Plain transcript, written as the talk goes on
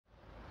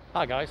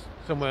Hi guys,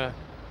 somewhere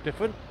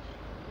different.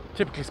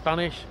 Typically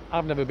Spanish.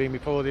 I've never been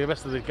before. The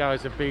rest of the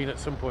guys have been at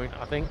some point,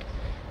 I think.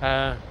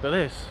 But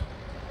this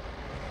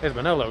is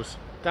Manolo's,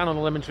 down on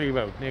the Lemon Tree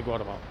Road near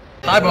Guardamar.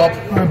 Hi Bob.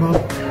 Hi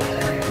Bob.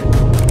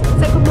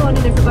 So good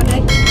morning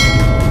everybody.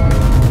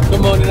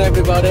 Good morning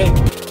everybody.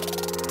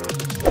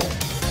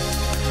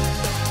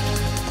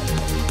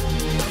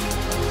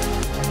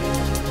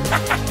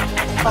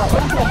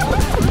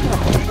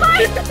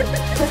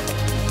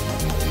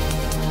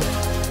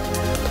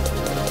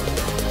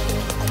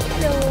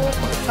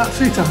 That's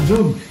it, I'm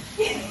done.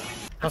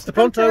 Hasta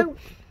pronto.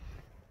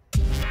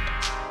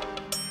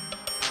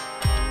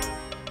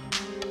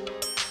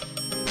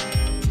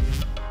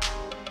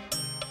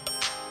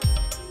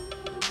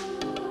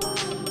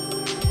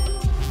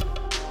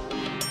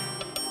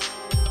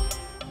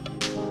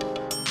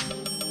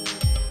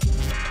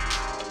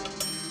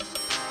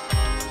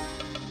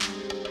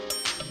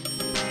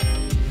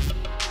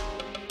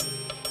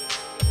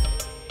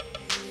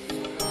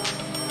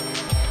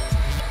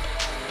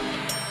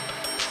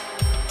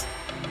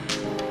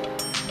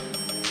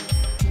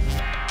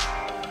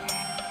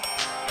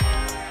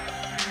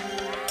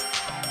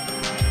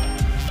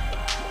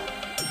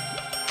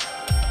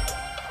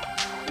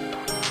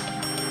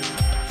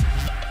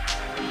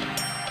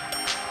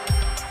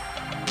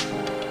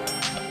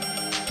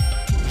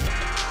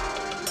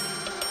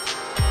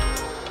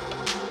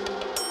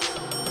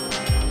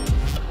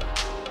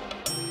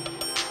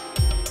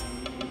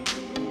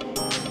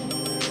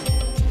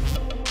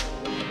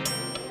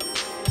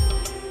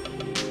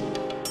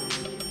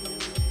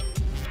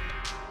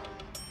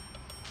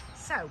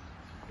 So,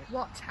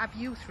 what have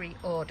you three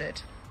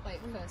ordered? Wait,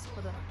 first,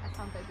 hold on. I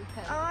found baby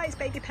Pele. Oh, it's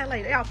baby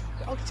Pele. Yeah,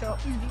 hold it up.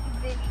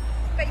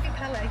 Baby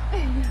Pele.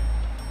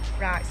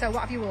 Right, so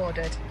what have you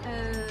ordered?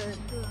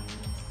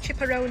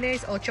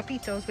 Chipperones or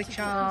chopitos, which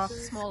are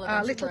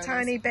smaller little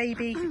tiny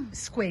baby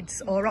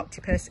squids or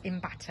octopus in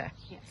batter.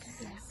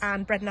 Yes.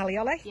 And bread and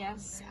alioli.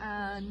 Yes,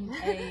 and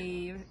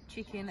a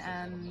chicken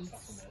and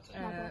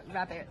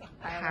rabbit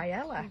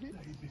Paella.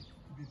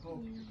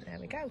 There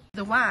we go.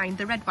 The wine,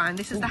 the red wine,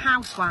 this is the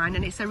house wine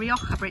and it's a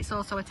Rioja, but it's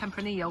also a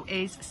Tempranillo,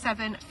 is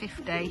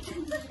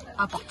 £7.50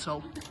 a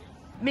bottle.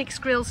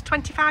 Mixed grills,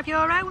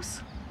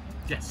 €25.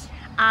 Yes.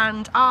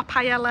 And our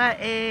paella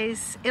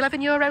is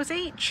 €11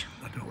 each.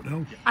 I don't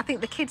know. I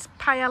think the kids'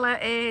 paella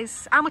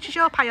is, how much is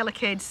your paella,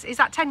 kids? Is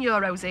that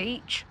 €10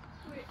 each?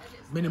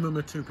 Minimum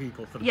of 2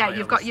 people for the Yeah, paellas.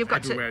 you've got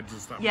Everywhere to.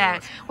 does that. Yeah.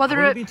 Well, there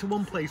I've only been to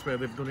one place where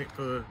they've done it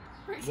for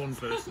one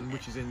person,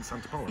 which is in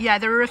Santa Paula. Yeah,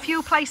 there are a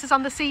few places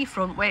on the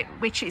seafront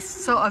which is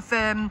sort of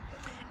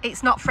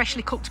it's not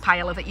freshly cooked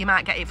paella that you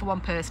might get it for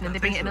one person, and they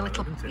bring it in a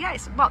little. Yeah,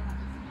 it's what?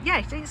 Yeah,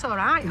 it's all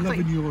right.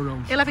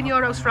 €11.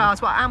 €11 for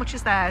ours. What? How much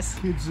is theirs?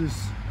 Kids is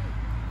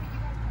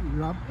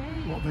what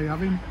are they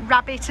having?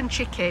 Rabbit and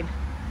chicken.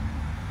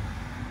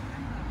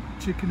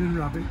 Chicken and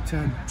rabbit,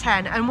 10.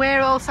 10, and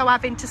we're also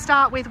having, to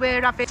start with,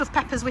 we're having stuffed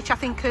peppers, which I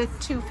think are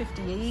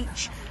 $2.50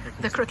 each.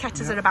 The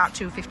croquetas are about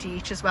 $2.50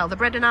 each as well. The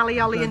bread and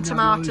alioli and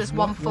tomatoes,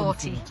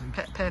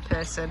 $1.40 per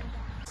person.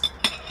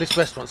 This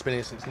restaurant's been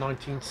here since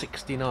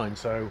 1969,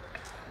 so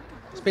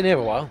it's been here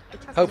a while.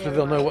 Hopefully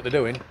they'll know what they're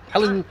doing.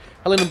 Helen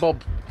and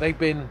Bob, they've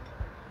been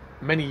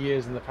many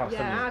years in the past.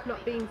 Yeah, I've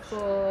not been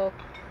for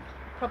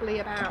probably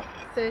about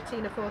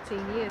 13 or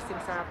 14 years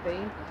since I've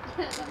been.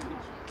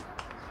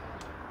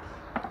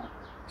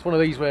 It's one of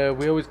these where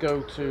we always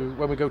go to,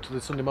 when we go to the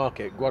Sunday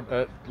market,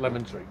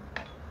 Lemon Tree,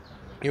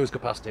 you always go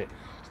past it.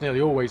 It's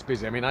nearly always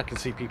busy. I mean, I can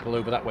see people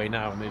over that way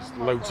now and there's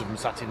loads of them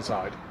sat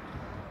inside.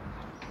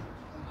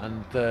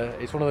 And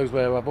it's one of those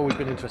where I've always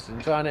been interested in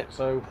trying it,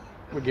 so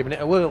we're giving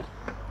it a whirl.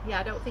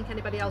 Yeah, I don't think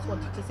anybody else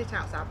wanted to sit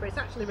outside, but it's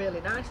actually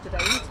really nice today,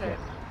 isn't it?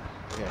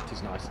 Yeah, it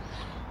is nice.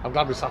 I'm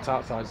glad we sat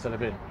outside instead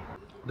of in.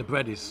 The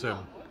bread is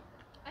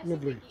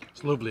Lovely.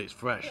 it's lovely, it's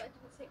fresh.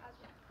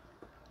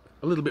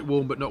 A little bit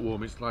warm, but not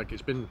warm. It's like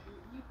it's been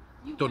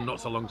done not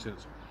so long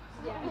since.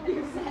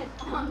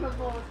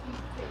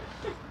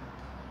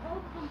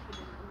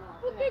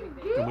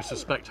 And we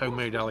suspect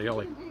homemade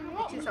alioli.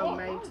 It is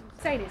homemade.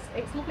 Saying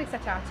it's lovely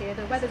set out here.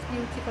 The weather's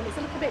beautiful. It's a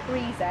little bit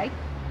breezy.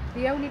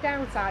 The only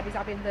downside is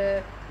having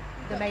the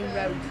main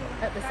road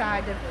at the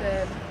side of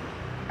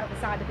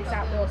this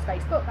outdoor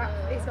space. But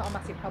it's not a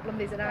massive problem.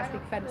 There's a nice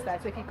big fence there,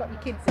 so if you've got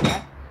your kids in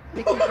there,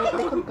 they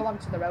couldn't go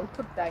onto the road,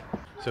 could they?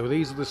 So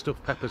these are the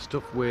stuffed pepper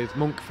stuffed with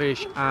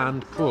monkfish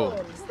and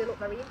prawns. They look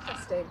very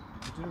interesting.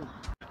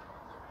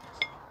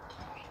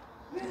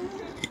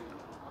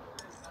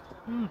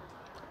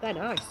 They're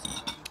nice.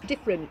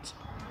 Different.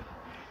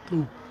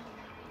 Ooh,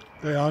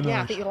 they are nice.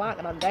 Yeah, I think you'll like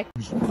them, Andy.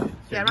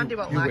 Yeah, Andy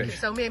won't you like wish. it,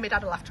 so me and my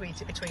dad will have to eat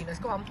it between us.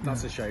 Go on.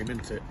 That's a shame,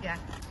 isn't it? Yeah.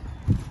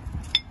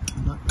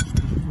 That's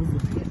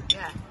lovely.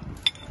 Yeah.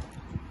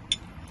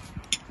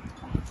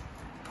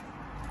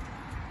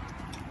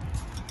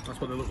 That's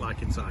what they look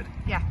like inside.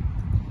 Yeah.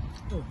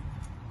 Oh.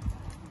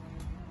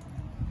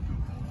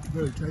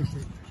 Very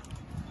tasty.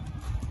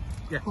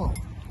 Yeah. Hot.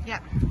 Yeah.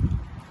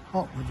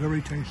 Hot, but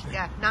very tasty.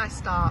 Yeah, nice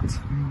start.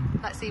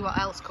 Let's see what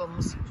else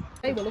comes.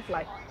 They were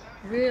lovely.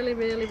 Really,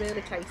 really,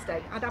 really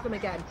tasty. I'd have them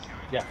again.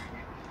 Yeah.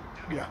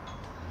 Yeah.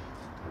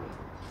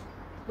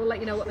 We'll let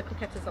you know what the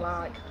croquettes are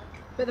like.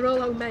 But they're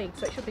all homemade,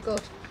 so it should be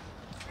good.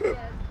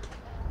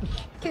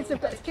 Kids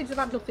have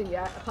had nothing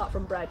yet apart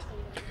from bread.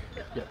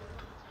 Yeah.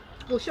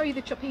 We'll show you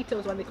the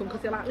chopitos when they come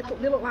because they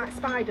look like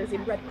spiders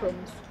in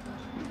breadcrumbs.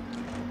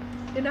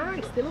 They're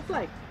nice, they're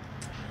lovely.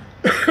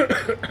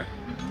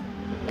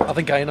 I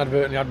think I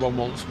inadvertently had one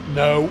once.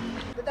 No.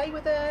 They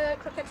were the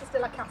croquettes de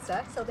la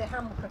casa, so they're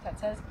ham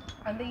croquettes,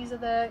 and these are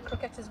the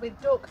croquettes with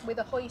duck with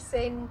a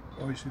hoisin.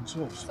 Hoisin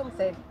sauce.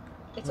 Something.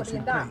 It'll be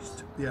in Hoisin that.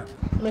 paste. Yeah.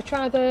 I'm going to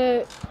try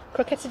the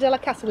croquettes de la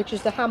casa, which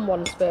is the ham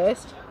ones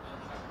first.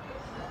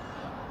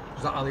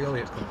 Is that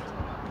alioli it's called?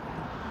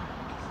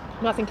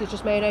 And I think it's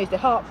just mayonnaise. They're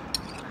hot.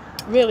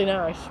 Really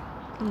nice.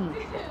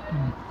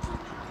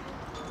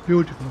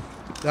 Beautiful.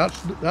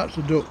 That's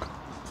the duck.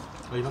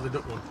 Oh, you know the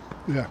duck one?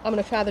 Yeah. I'm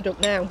going to try the duck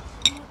now.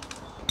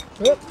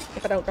 Whoop,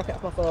 if I don't drop it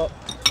off my fork.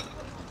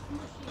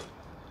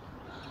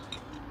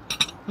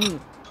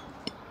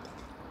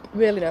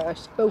 Really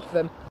nice, both of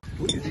them.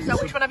 So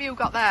which one have you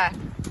got there?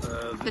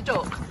 The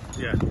duck?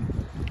 Yeah.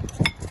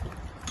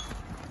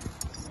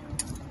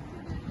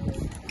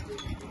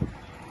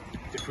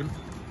 Different.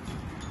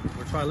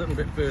 We'll try a little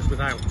bit first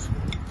without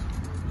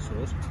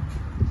sauce.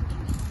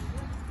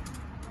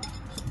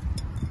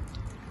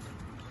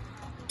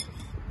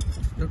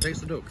 Don't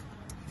taste the duck.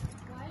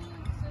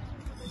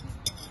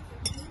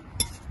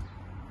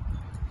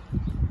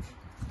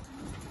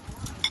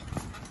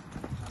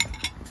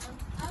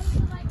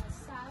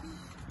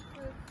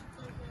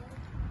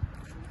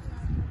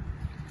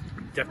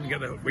 Definitely get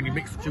the, when you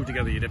mix the two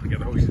together, you definitely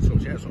get the hoisin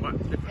sauce. Yeah, so that's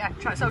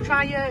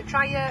different. Yeah,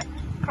 try your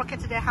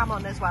croquette de ham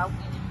on as well.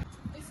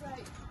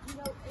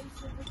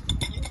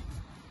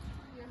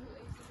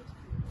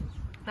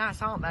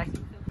 Nice, aren't they?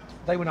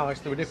 They were nice.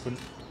 They were different.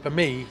 For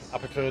me, I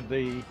preferred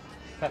the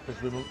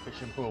peppers with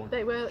monkfish and prawn.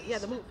 They were, yeah,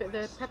 the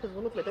peppers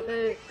were lovely, but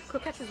the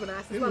croquettes were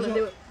nice as well. was And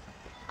they were,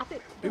 I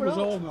think they It were was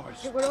all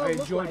nice. They were all I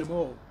enjoyed lovely. them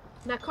all.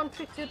 Now,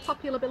 contrary to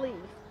popular belief,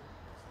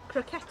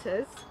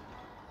 croquettes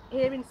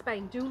here in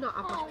Spain do not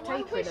have mashed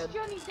potato in them.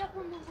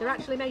 They're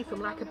actually made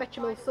from like a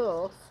bechamel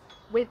sauce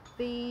with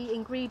the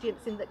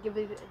ingredients in that give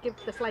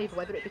the flavour,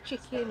 whether it be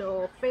chicken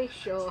or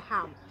fish or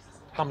ham.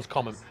 Ham's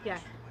common. Yeah,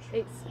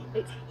 it's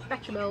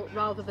bechamel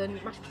rather than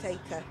mashed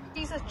potato.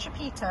 These are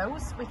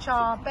chopitos, which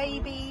are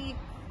baby,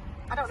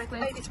 I don't know if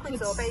they're baby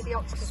squids or baby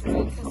octopus.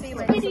 You can see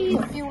like a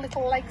few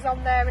little legs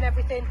on there and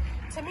everything.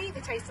 To me,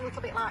 they taste a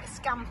little bit like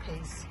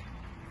scampies.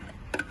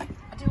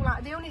 I do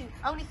like, the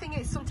only thing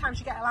is sometimes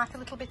you get like a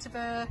little bit of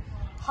a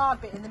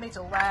hard bit in the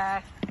middle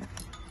where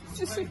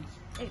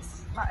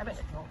it's like a bit.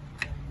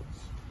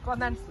 Go on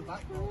then,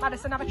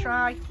 Madison, have a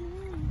try.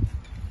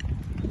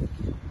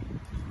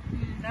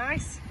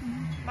 Nice,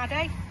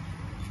 Maddie.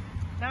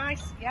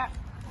 Nice, yeah.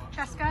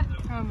 Cheska.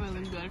 Oh,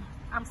 really good.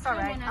 I'm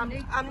sorry,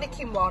 I'm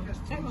nicking one.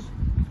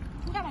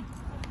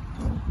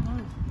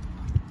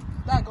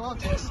 They're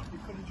gorgeous. You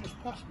could have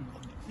just passed me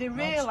one. They're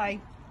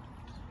really,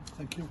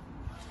 Thank you.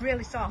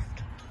 really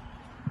soft.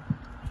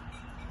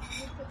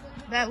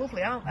 They're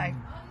lovely, aren't they?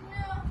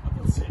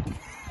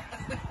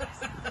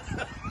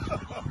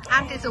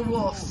 Andy's a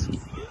wuss.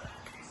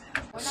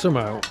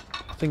 Somehow,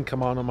 I think I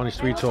might not manage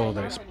to eat all of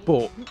this,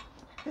 but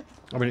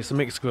I mean, it's a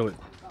mixed grill. It's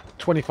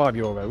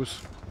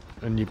 €25,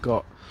 and you've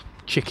got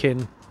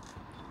chicken,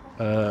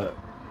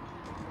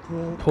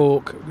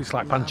 pork. It's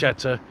like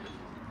pancetta,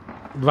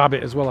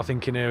 rabbit as well. I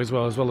think in here as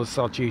well as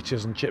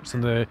salchichas and chips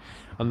and the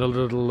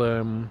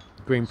little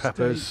green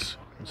peppers,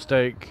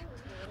 steak.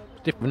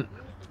 Different.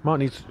 Might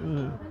need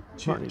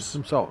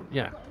some salt.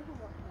 Yeah.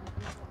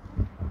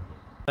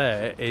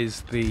 There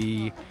is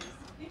the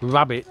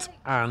rabbit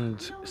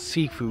and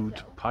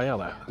seafood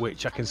paella,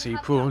 which I can see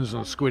prawns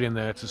and squid in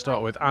there to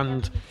start with,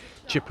 and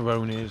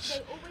chipperonis,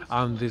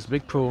 and there's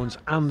big prawns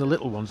and the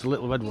little ones, the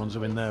little red ones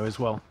are in there as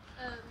well.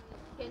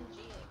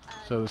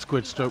 So the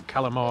squid stroke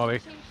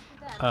calamari.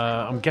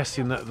 I'm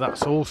guessing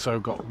that's also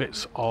got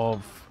bits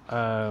of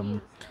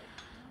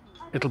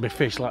it'll be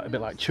fish, like a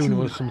bit like tuna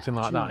or something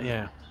like that,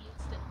 yeah.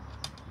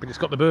 But it's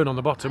got the burn on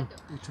the bottom.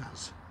 It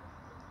has.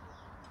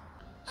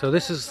 So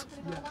this is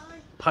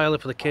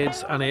paella for the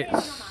kids, and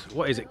it's,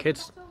 what is it,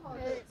 kids?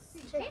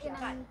 Chicken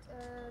and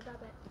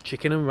rabbit.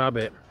 Chicken and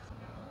rabbit.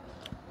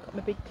 Got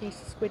my big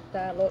piece of squid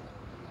there, look.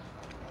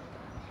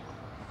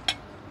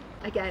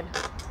 Again.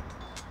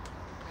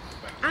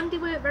 Andy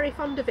weren't very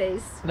fond of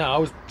his. No, I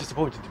was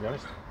disappointed, to be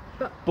honest.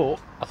 But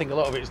I think a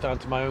lot of it's down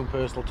to my own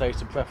personal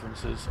taste and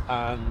preferences,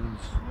 and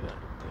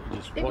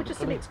it was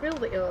just a mixed grill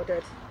that you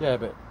ordered. Yeah,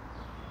 but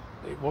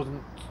it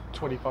wasn't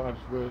 €25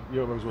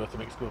 worth of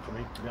mixed grill for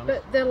me, to be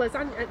honest. But the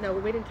lasagna, no,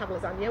 we didn't have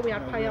lasagna, we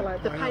had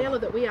paella. The paella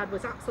that we had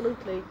was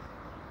absolutely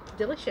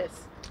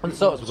delicious. And the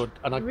sauce was good,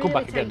 and I'd Really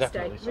come back again, tasty,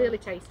 definitely. So. really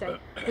tasty.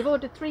 We've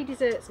ordered 3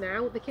 desserts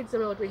now. The kids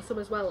are ordering some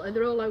as well, and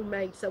they're all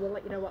homemade, so we'll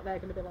let you know what they're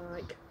going to be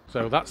like.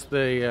 So that's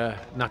the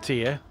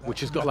natilla,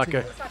 which has got like a...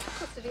 It's like a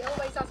custard. It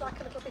always has like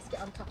a little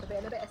biscuit on top of it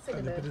and a bit of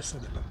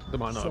cinnamon. They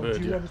might not have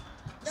heard you.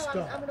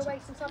 No, I'm going to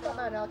wait until I've got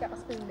mine and I'll get my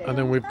spoon in. And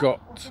then we've got,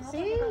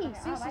 See.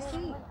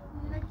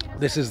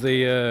 this is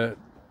the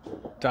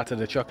tarta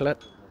de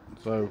chocolate,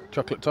 so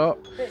chocolate tart.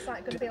 It's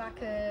like going to be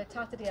like a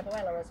tarta de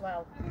abuela as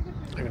well.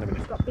 Hang on a minute.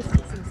 It's got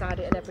biscuits inside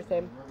it and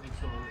everything,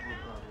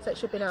 so it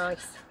should be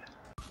nice.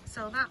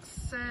 So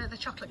that's the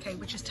chocolate cake,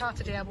 which is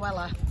tarta de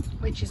abuela,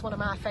 which is one of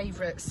my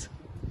favourites.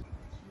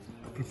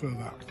 I prefer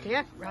that.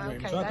 Yeah, right, haven't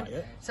okay tried then. that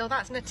yet. So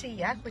that's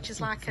natilla, which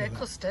is like a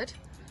custard.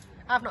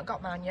 I've not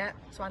got mine yet,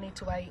 so I need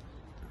to wait.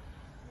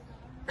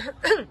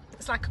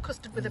 It's like a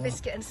custard with a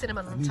biscuit and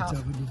cinnamon I on need top. to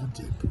have another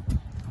dip.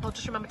 I'll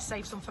just remember to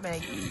save some for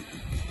me.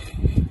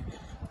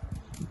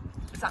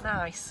 Is that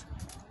nice?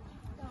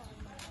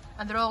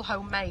 And they're all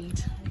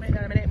homemade. Wait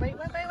a minute, wait,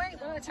 one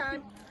at a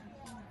time.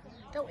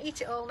 Don't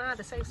eat it all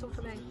neither, save some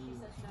for me.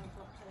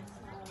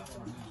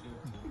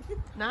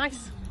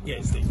 Nice. Yeah,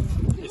 it's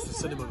the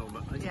cinnamon on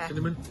that. I think Yeah.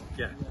 Cinnamon?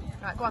 Yeah.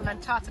 Right, go on then,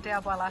 tarta de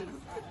abuela,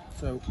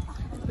 So,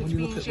 when which you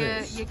look means at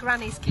this, your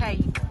granny's cake.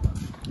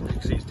 you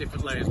can see it's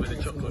different layers with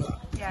the chocolate.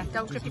 Yeah,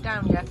 don't drip it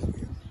down yet.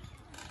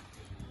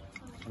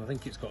 And I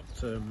think it's got,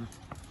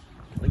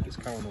 I think it's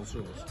caramel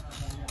sauce.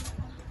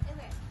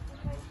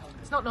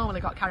 It's not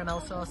normally got caramel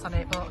sauce on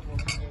it, but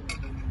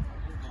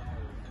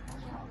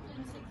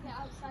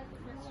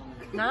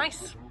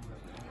nice.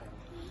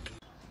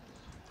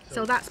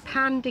 So that's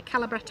pan de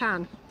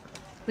calabratan,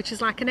 which is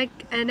like a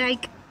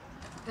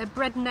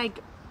bread and egg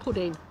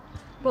pudding.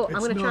 But I'm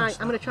going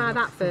to try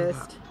that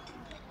first.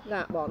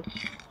 That one.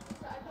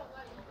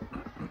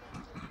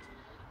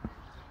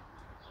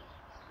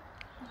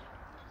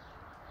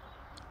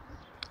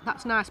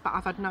 That's nice, but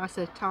I've had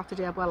nicer tarta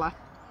de abuela.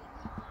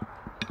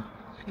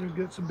 You can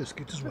get some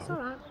biscuit as well. That's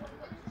alright.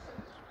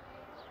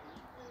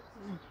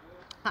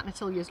 That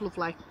natilla is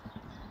lovely.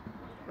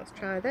 Let's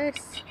try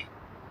this.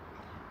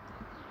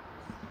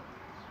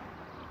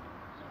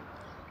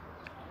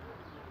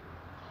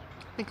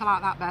 I think I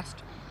like that best.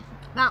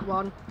 That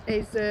one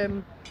is a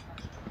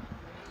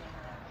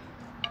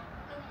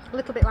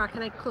little bit like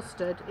an egg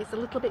custard. It's a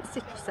little bit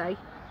citrusy,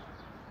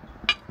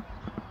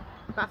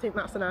 but I think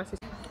that's the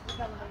nicest.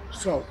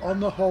 So, on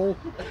the whole,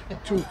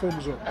 2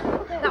 thumbs up.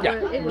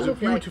 It was a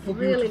lovely, beautiful,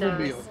 really beautiful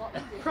nice. meal.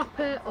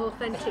 Proper,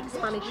 authentic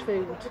Spanish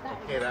food.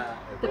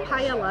 The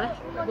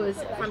paella was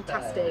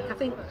fantastic. I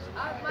think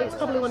it's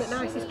probably one of the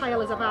nicest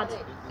paellas I've had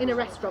in a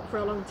restaurant for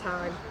a long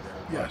time.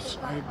 Yes,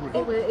 I agree.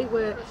 It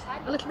were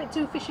a little bit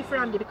too fishy for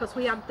Andy because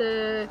we had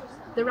the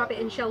rabbit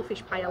and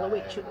shellfish paella,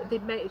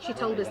 which she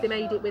told us they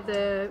made it with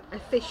a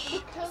fish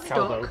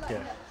Caldo, stock.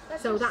 yeah.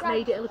 So that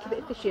made it a little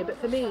bit fishier,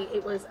 but for me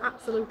it was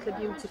absolutely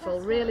beautiful,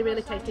 really,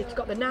 really tasty. It's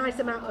got the nice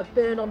amount of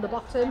burn on the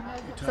bottom,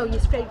 so you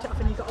scraped it off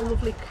and you've got a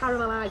lovely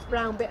caramelised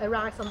brown bit of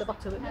rice on the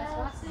bottom.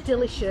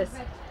 Delicious.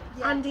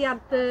 Andy had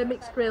the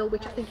mixed grill,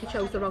 which I think he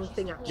chose the wrong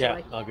thing actually.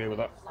 Yeah, I agree with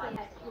that.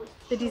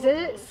 The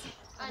desserts,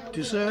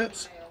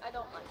 Desserts,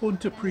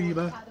 Punta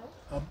Prima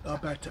are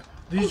better.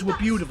 These were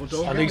beautiful,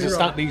 don't And get these me are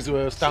wrong. these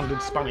were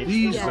standard Spanish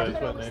These- desserts,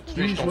 weren't they? These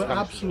Traditional were Spanish.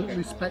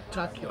 absolutely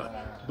spectacular,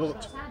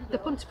 but the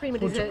Punta Prima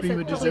Punta desserts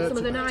Prima are probably desserts some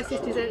of the are better.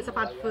 nicest desserts I've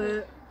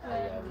had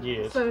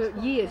Years. for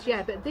years,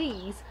 yeah, but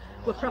these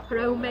were proper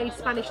homemade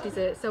Spanish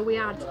desserts. So we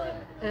had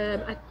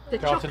the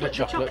Tarta de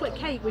chocolate. chocolate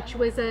cake, which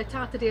was a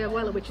tarta de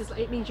abuela, which is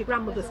it means your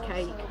grandmother's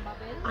cake,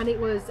 and it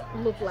was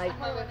lovely.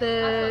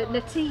 The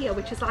natilla,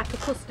 which is like a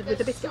custard with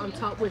a biscuit on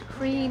top, was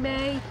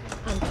creamy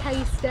and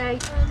tasty.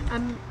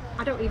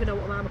 I don't even know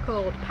what mine are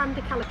called. Pan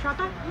de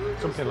calatrava,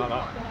 Something like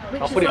that.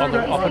 which I'll is put it on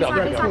like, the. I'll put it on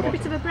it's the. like a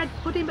bit of a bread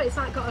pudding, but it's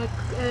like got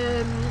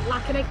a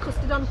like an egg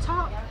custard on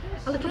top,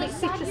 a little bit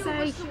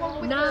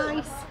citrusy,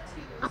 nice.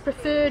 I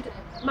preferred.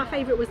 My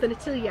favourite was the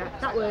natilla.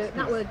 That were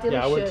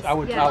delicious. Yeah,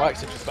 I Yeah. like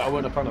citrus, but I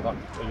weren't a fan of that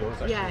for yours.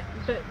 Actually. Yeah,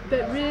 but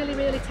really,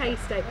 really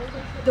tasty.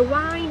 The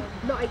wine,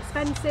 not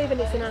expensive,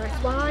 and it's a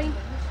nice wine.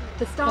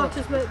 The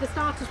starters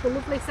were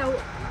lovely, so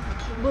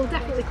we'll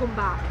definitely come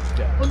back.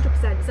 Yeah.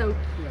 100%. So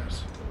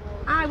yes.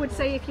 I would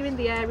say if you're in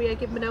the area,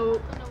 give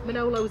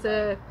Manolo's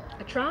a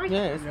try.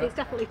 Yeah, It's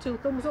definitely 2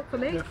 thumbs up for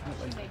me.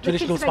 Definitely.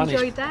 Traditional kids have Spanish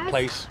enjoyed theirs.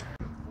 place.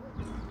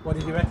 What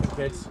did you reckon,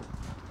 kids?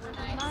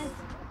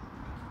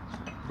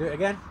 Do it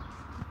again?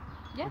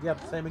 Yeah. Did you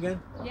have the same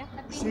again? Yeah.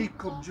 See,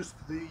 come just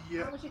the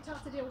Was your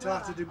tarta de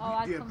tarta de, Oh,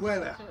 I'd de come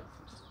abuela. to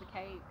just the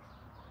cake.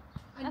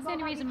 And That's the what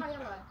only about reason. your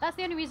paella? That's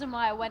the only reason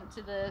why I went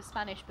to the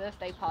Spanish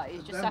birthday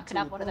parties, just so I Them could two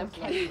have one of them both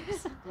like-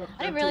 cakes. I didn't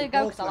them really two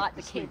go both because I like like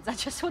the the sweet. kids. I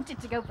just wanted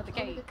to go for the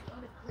cake.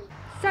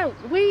 So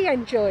we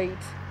enjoyed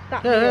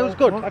that Yeah, meal. it was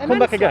good. I'd come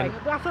back again.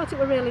 immensely. I thought it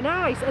were really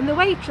nice, and the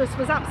waitress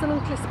was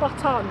absolutely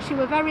spot on. She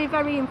was very,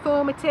 very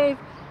informative.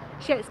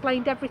 She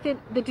explained everything.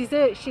 The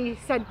dessert, she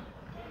said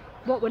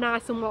what were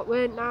nice and what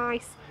weren't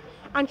nice,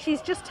 and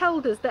she's just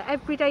told us that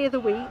every day of the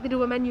week they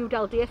do a menu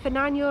del dia for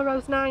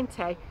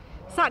 €9.90.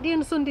 Saturday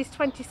and Sunday's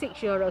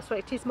 €26, so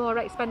it is more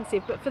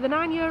expensive. But for the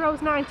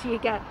 €9.90, you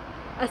get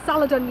a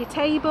salad on your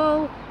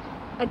table,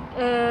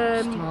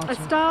 a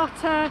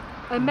starter,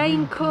 a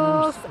main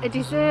course, a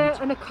dessert,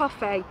 and a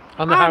coffee.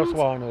 And the house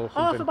wine or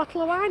Half a something.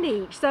 bottle of wine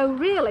each. So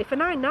really, for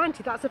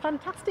 €9.90, that's a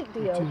fantastic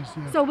deal. It is,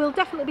 yeah. So we'll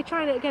definitely be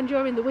trying it again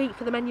during the week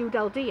for the menu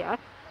del dia.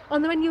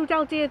 On the menu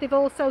del dia, they've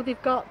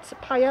got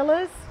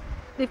paellas.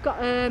 They've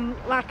got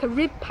like a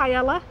rib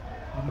paella.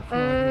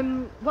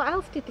 What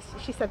else did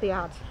she said they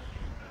had?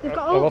 They've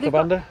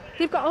got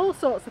they've got all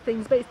sorts of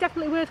things, but it's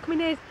definitely worth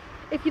coming in.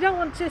 If you don't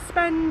want to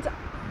spend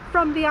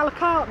from the a la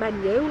carte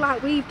menu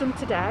like we've done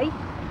today,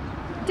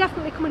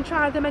 definitely come and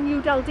try the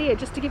menu del dia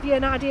just to give you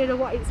an idea of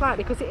what it's like,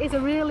 because it is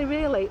a really,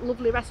 really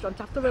lovely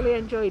restaurant. I've thoroughly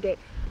enjoyed it.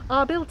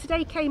 Our bill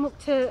today came up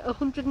to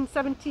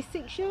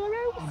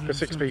 €176, For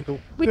 6 people.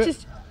 which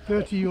is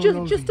 30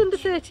 euros just each. under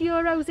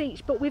 €30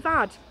 each, but we've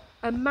had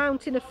a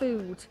mountain of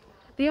food.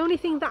 The only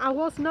thing that I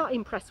was not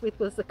impressed with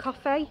was the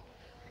coffee,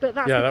 but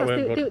that's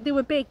because they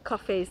were big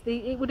coffees.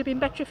 It would have been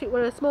better if it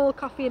were a small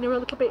coffee and a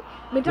little bit...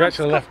 We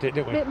actually left it,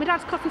 didn't we? My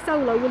dad's coffee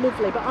solo were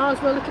lovely, but ours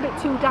were a little bit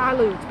too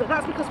dilute, but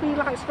that's because we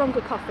like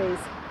stronger coffees.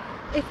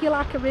 If you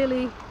like a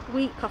really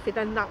weak coffee,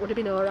 then that would have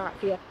been alright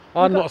for you.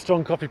 I'm not a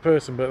strong coffee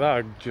person, but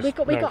that just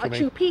we got a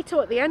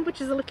chupito at the end,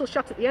 which is a little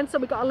shot at the end, so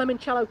we got a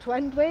limoncello to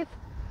end with.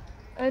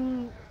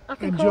 And I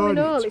think all in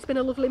all, it's been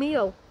a lovely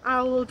meal.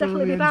 I will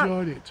definitely be back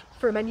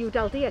for a menu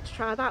del dia to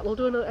try that. We'll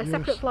do a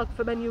separate vlog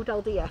for menu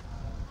del dia.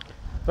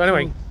 But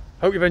anyway,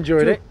 hope you've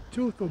enjoyed it.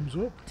 2 thumbs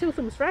up. 2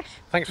 thumbs fresh.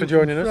 Thanks for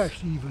joining us.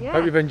 Fresh even. Yeah.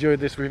 Hope you've enjoyed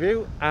this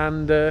review,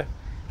 and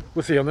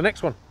we'll see you on the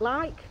next one.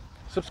 Like,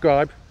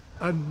 Subscribe.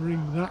 And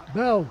ring that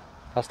bell.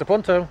 Hasta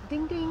pronto.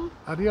 ding ding.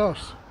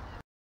 Adios.